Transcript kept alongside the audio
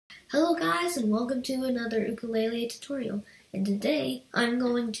Hello guys, and welcome to another ukulele tutorial. And today I'm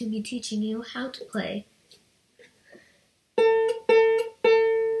going to be teaching you how to play.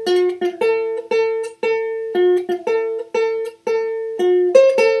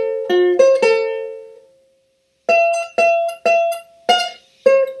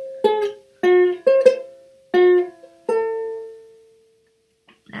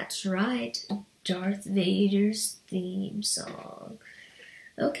 That's right, Darth Vader's theme song.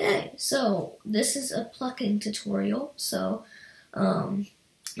 Okay, so this is a plucking tutorial, so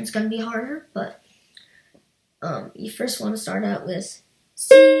it's going to be harder, but you first want to start out with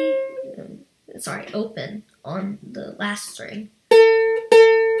C, open on the last string,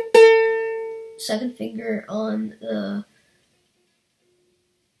 second finger on the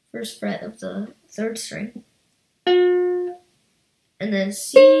first fret of the third string, and then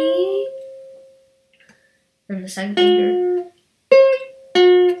C, and the second finger,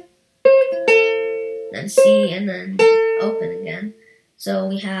 then C, and then open again. So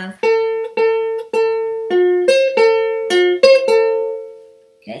we have,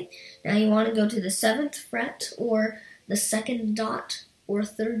 okay, now you want to go to the 7th fret or the 2nd dot or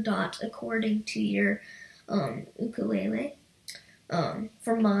 3rd dot according to your ukulele.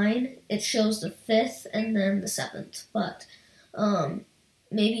 For mine, it shows the 5th and then the 7th, but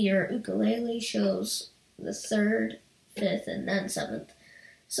maybe your ukulele shows the 3rd, 5th, and then 7th.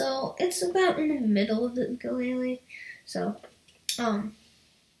 So it's about in the middle of the ukulele. So then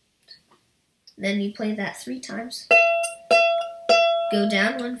you play that 3 times. Go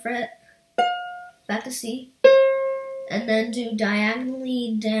down 1 fret, back to C, and then do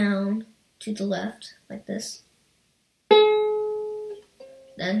diagonally down to the left, like this.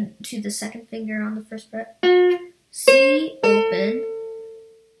 Then to the 2nd finger on the 1st fret, C, open,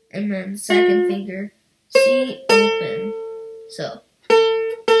 and then 2nd finger, C, open. So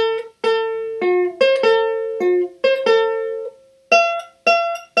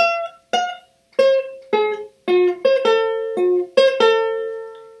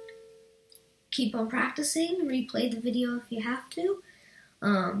keep on practicing, replay the video if you have to.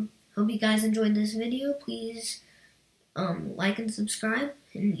 Hope you guys enjoyed this video. Please like and subscribe,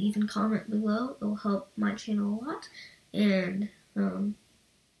 and even comment below. It'll help my channel a lot. And have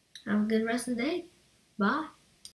a good rest of the day. Bye.